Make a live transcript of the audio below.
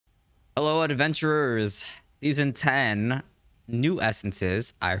Hello, adventurers. Season 10, new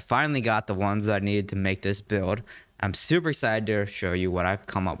essences. I finally got the ones that I needed to make this build. I'm super excited to show you what I've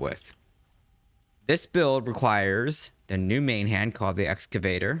come up with. This build requires the new main hand called the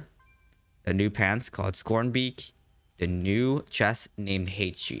Excavator, the new pants called Scornbeak, the new chest named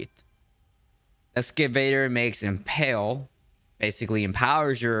Sheath. Excavator makes Impale, basically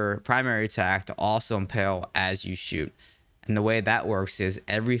empowers your primary attack to also impale as you shoot. And the way that works is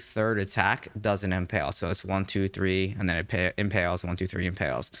every third attack does an impale. So it's 1, 2, 3, and then it impales, 1, 2, 3,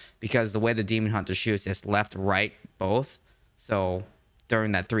 impales. Because the way the Demon Hunter shoots is left, right, both. So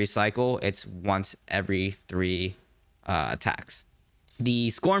during that 3 cycle, it's once every 3 attacks. The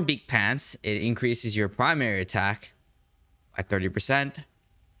Scornbeak pants, it increases your primary attack by 30%.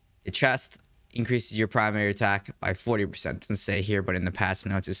 The chest increases your primary attack by 40%. It doesn't say here, but in the patch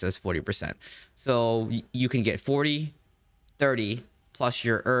notes, it says 40%. So you can get 40, 30 plus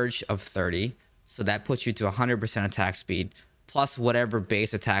your urge of 30, so that puts you to 100% attack speed plus whatever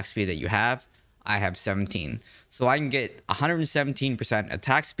base attack speed that you have. I have 17, so I can get 117%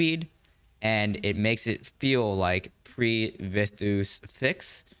 attack speed, and it makes it feel like pre-Vithu's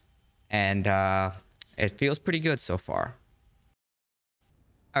fix, and it feels pretty good so far.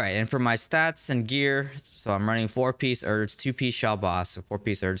 All right, and for my stats and gear, so I'm running 4-piece urge, 2-piece shell boss, so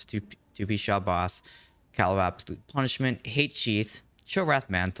 4-piece urge, 2-piece shell boss, Call of Absolute Punishment, Hate Sheath, Chill Wrath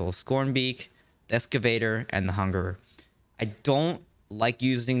Mantle, Scornbeak, the Excavator, and the Hungerer. I don't like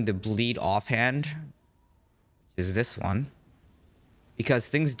using the Bleed offhand, which is this one, because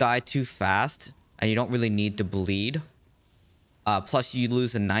things die too fast, and you don't really need to bleed. Plus, you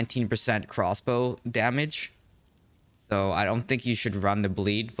lose a 19% crossbow damage. So I don't think you should run the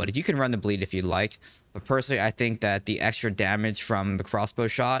bleed, but you can run the bleed if you like. But personally, I think that the extra damage from the crossbow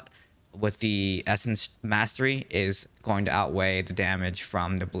shot with the essence mastery is going to outweigh the damage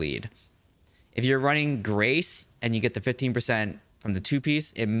from the bleed. If you're running Grace and you get the 15% from the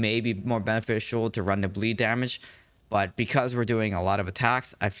 2-piece, it may be more beneficial to run the bleed damage. But because we're doing a lot of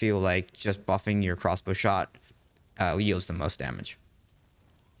attacks, I feel like just buffing your crossbow shot yields the most damage.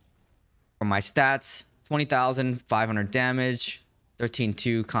 For my stats, 20,500 damage,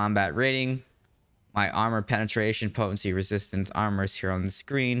 13.2 combat rating. My armor penetration, potency, resistance, armor is here on the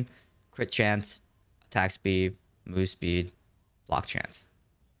screen. Crit chance, attack speed, move speed, block chance.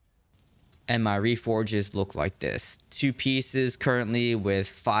 And my reforges look like this. 2 pieces currently with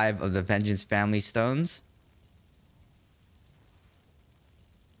 5 of the Vengeance family stones.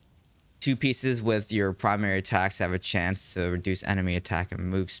 2 pieces with your primary attacks have a chance to reduce enemy attack and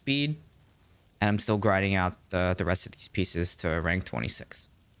move speed. And I'm still grinding out the rest of these pieces to rank 26.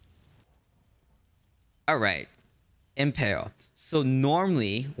 Alright. Impale. So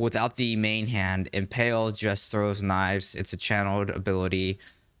normally, without the main hand, Impale just throws knives. It's a channeled ability.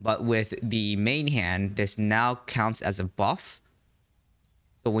 But with the main hand, this now counts as a buff.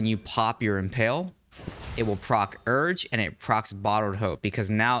 So when you pop your Impale, it will proc Urge and it procs Bottled Hope, because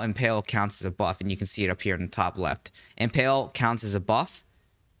now Impale counts as a buff, and you can see it up here in the top left. Impale counts as a buff,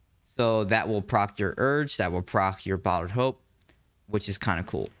 so that will proc your Urge, that will proc your Bottled Hope, which is kind of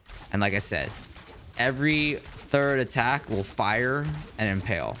cool. And like I said, every third attack will fire and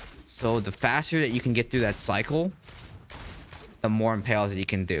impale. So the faster that you can get through that cycle, the more impales that you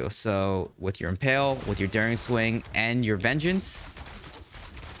can do. So with your impale, with your daring swing, and your vengeance,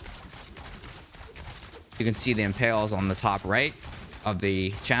 you can see the impales on the top right of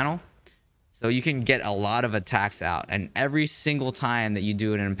the channel. So you can get a lot of attacks out, and every single time that you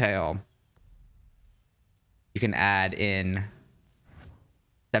do an impale, you can add in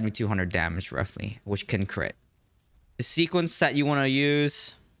 7,200 damage roughly, which can crit. The sequence that you want to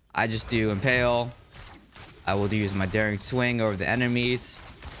use, I just do impale. I will use my daring swing over the enemies.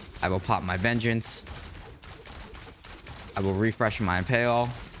 I will pop my vengeance. I will refresh my impale.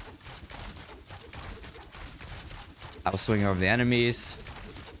 I will swing over the enemies.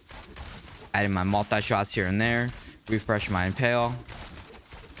 Adding my multi-shots here and there. Refresh my impale.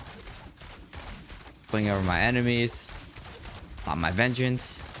 Swing over my enemies. Pop my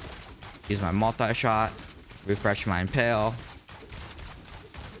vengeance. Use my multi-shot. Refresh my impale.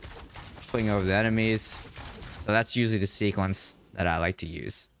 Swing over the enemies. So that's usually the sequence that I like to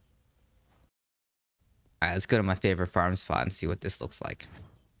use. Alright, let's go to my favorite farm spot and see what this looks like.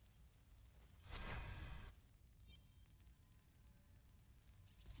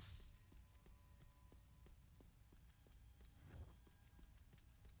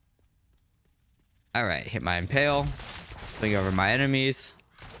 Alright, hit my impale. Swing over my enemies.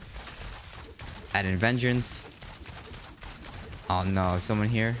 Add in vengeance. Oh no, someone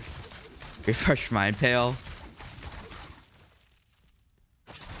here. Refresh my impale.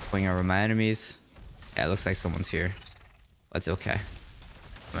 Going over my enemies. Yeah, it looks like someone's here. But it's okay.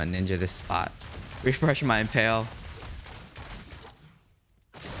 I'm gonna ninja this spot. Refresh my Impale.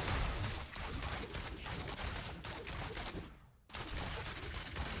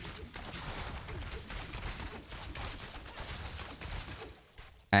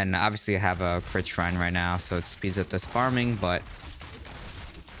 And obviously I have a crit shrine right now, so it speeds up this farming, but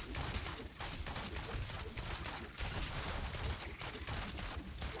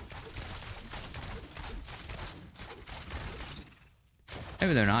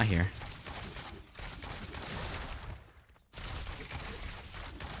maybe they're not here.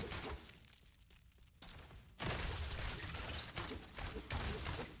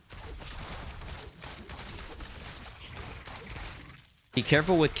 Be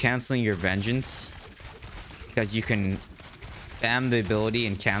careful with canceling your vengeance, because you can spam the ability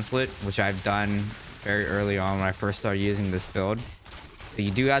and cancel it, which I've done very early on when I first started using this build. So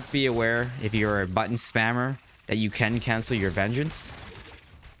you do have to be aware, if you're a button spammer, that you can cancel your vengeance.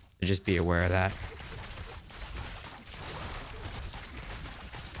 So just be aware of that.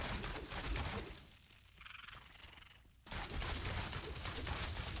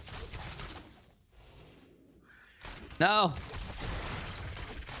 No!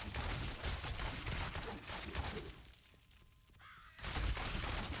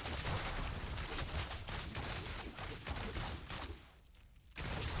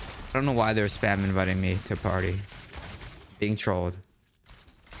 I don't know why they're spam inviting me to party. Being trolled.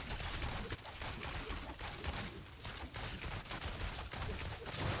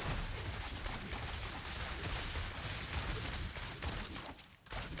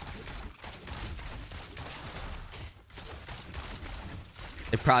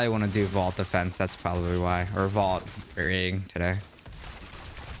 They probably want to do vault defense. That's probably why. Or vault raiding today.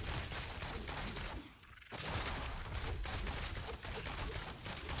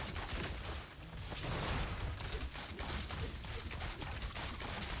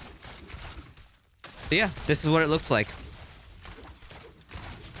 But yeah, this is what it looks like.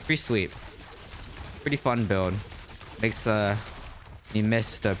 Pretty sweet. Pretty fun build. Makes you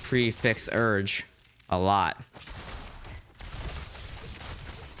miss the prefix urge a lot.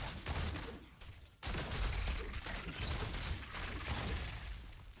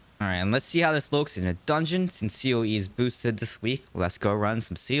 Alright, and let's see how this looks in a dungeon since COE is boosted this week. Let's go run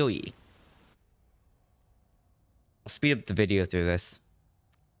some COE. I'll speed up the video through this.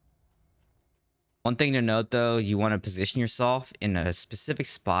 One thing to note though, you want to position yourself in a specific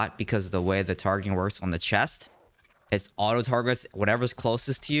spot because of the way the targeting works on the chest. It's auto targets whatever's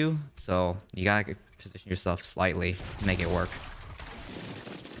closest to you, so you gotta position yourself slightly to make it work.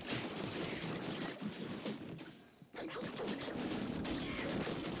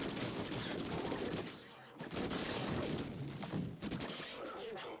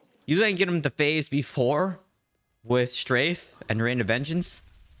 Usually I can get him to phase before with Strafe and Rain of Vengeance,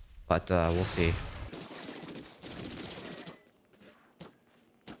 but we'll see.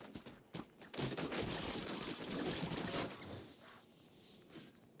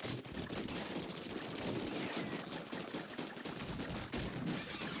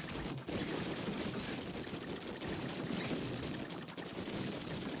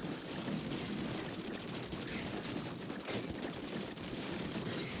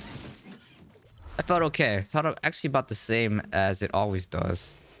 I felt okay. I felt actually about the same as it always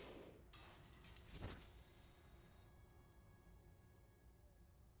does.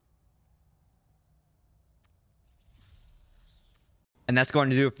 And that's going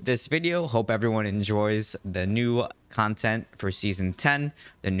to do it for this video. Hope everyone enjoys the new content for Season 10,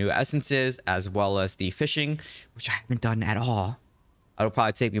 the new essences, as well as the fishing, which I haven't done at all. It'll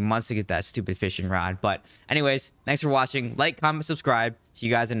probably take me months to get that stupid fishing rod. But anyways, thanks for watching. Like, comment, subscribe. See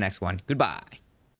you guys in the next one. Goodbye.